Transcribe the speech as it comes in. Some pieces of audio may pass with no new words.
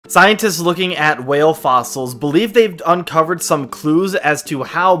Scientists looking at whale fossils believe they've uncovered some clues as to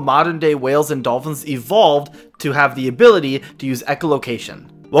how modern-day whales and dolphins evolved to have the ability to use echolocation.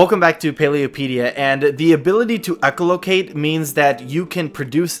 Welcome back to Paleopedia, and the ability to echolocate means that you can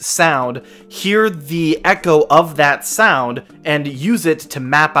produce sound, hear the echo of that sound, and use it to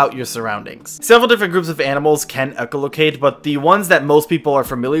map out your surroundings. Several different groups of animals can echolocate, but the ones that most people are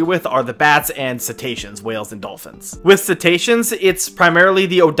familiar with are the bats and cetaceans, whales and dolphins. With cetaceans, it's primarily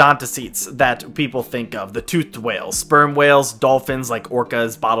the odontocetes that people think of, the toothed whales, sperm whales, dolphins like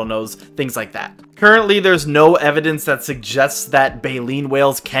orcas, bottlenose, things like that. Currently, there's no evidence that suggests that baleen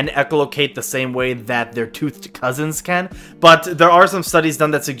whales can echolocate the same way that their toothed cousins can, but there are some studies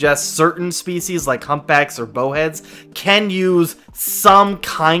done that suggest certain species like humpbacks or bowheads can use some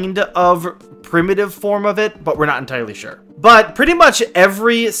kind of primitive form of it, but we're not entirely sure. But pretty much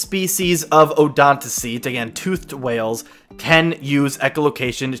every species of odontocete, again, toothed whales, can use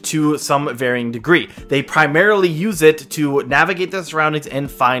echolocation to some varying degree. They primarily use it to navigate their surroundings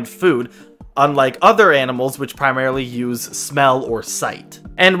and find food, unlike other animals which primarily use smell or sight.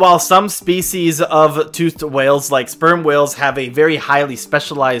 And while some species of toothed whales like sperm whales have a very highly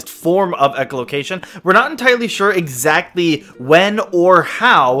specialized form of echolocation, we're not entirely sure exactly when or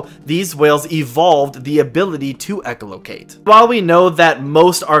how these whales evolved the ability to echolocate. While we know that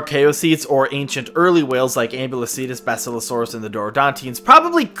most archaeocetes or ancient early whales like Ambulocetus, Basilosaurus, and the Dorodontines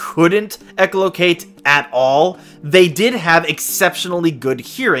probably couldn't echolocate at all, they did have exceptionally good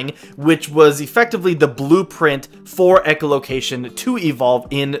hearing, which was effectively the blueprint for echolocation to evolve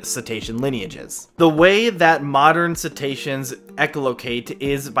in cetacean lineages. The way that modern cetaceans echolocate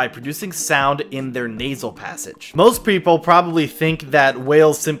is by producing sound in their nasal passage. Most people probably think that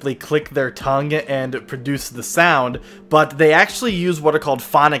whales simply click their tongue and produce the sound, but they actually use what are called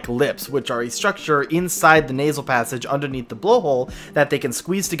phonic lips, which are a structure inside the nasal passage underneath the blowhole that they can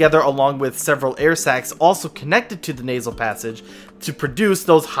squeeze together along with several air sacs also connected to the nasal passage to produce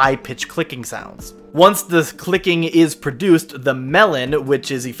those high-pitched clicking sounds. Once the clicking is produced, the melon,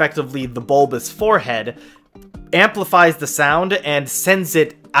 which is effectively the bulbous forehead, amplifies the sound and sends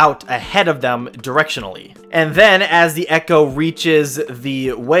it out ahead of them directionally. And then as the echo reaches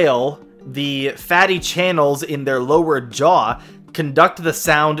the whale, the fatty channels in their lower jaw conduct the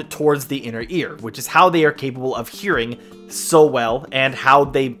sound towards the inner ear, which is how they are capable of hearing so well and how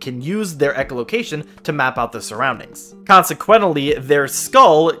they can use their echolocation to map out the surroundings. Consequently, their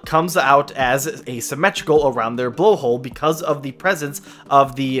skull comes out as asymmetrical around their blowhole because of the presence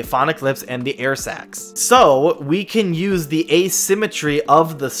of the phonic lips and the air sacs. So we can use the asymmetry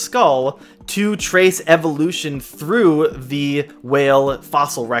of the skull to trace evolution through the whale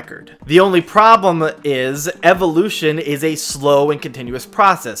fossil record. The only problem is evolution is a slow and continuous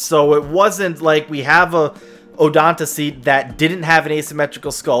process. So it wasn't like we have a odontocete that didn't have an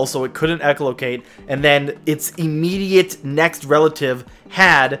asymmetrical skull, so it couldn't echolocate, and then its immediate next relative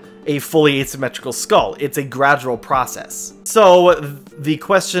had a fully asymmetrical skull. It's a gradual process. So the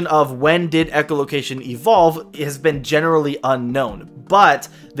question of when did echolocation evolve has been generally unknown, but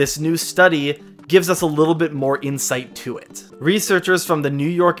this new study gives us a little bit more insight to it. Researchers from the New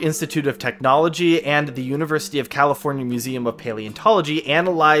York Institute of Technology and the University of California Museum of Paleontology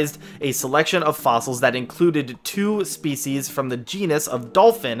analyzed a selection of fossils that included two species from the genus of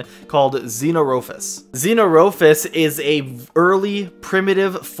dolphin called Xenorophus. Xenorophus is an early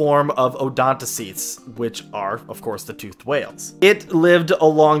primitive form of odontocetes, which are, of course, the toothed whales. It lived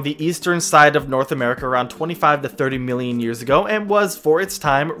along the eastern side of North America around 25 to 30 million years ago and was, for its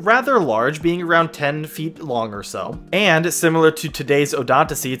time, rather large, being around 10 feet long or so. And similar to today's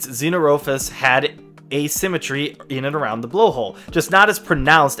odontocetes, Xenorophus had asymmetry in and around the blowhole, just not as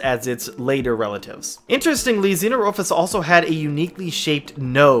pronounced as its later relatives. Interestingly, Xenorophus also had a uniquely shaped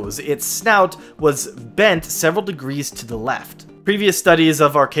nose. Its snout was bent several degrees to the left. Previous studies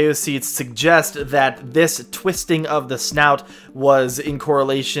of archaeocetes suggest that this twisting of the snout was in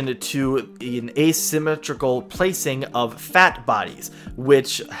correlation to an asymmetrical placing of fat bodies,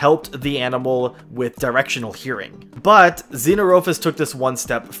 which helped the animal with directional hearing. But Xenorophus took this one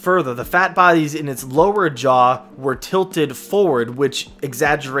step further. The fat bodies in its lower jaw were tilted forward, which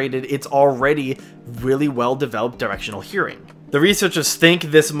exaggerated its already really well-developed directional hearing. The researchers think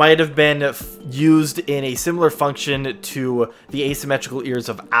this might have been used in a similar function to the asymmetrical ears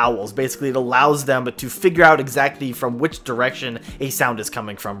of owls. Basically, it allows them to figure out exactly from which direction a sound is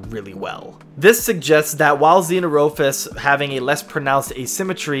coming from really well. This suggests that while Xenorophus, having a less pronounced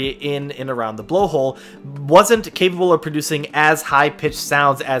asymmetry in and around the blowhole, wasn't capable of producing as high-pitched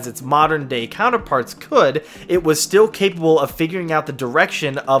sounds as its modern-day counterparts could, it was still capable of figuring out the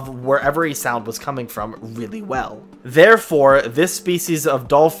direction of wherever a sound was coming from really well. Therefore, Therefore, this species of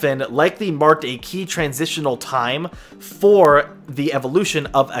dolphin likely marked a key transitional time for the evolution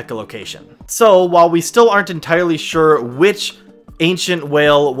of echolocation. So, while we still aren't entirely sure which ancient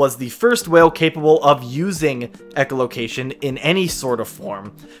whale was the first whale capable of using echolocation in any sort of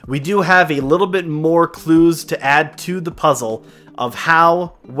form, we do have a little bit more clues to add to the puzzle of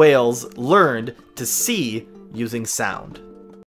how whales learned to see using sound.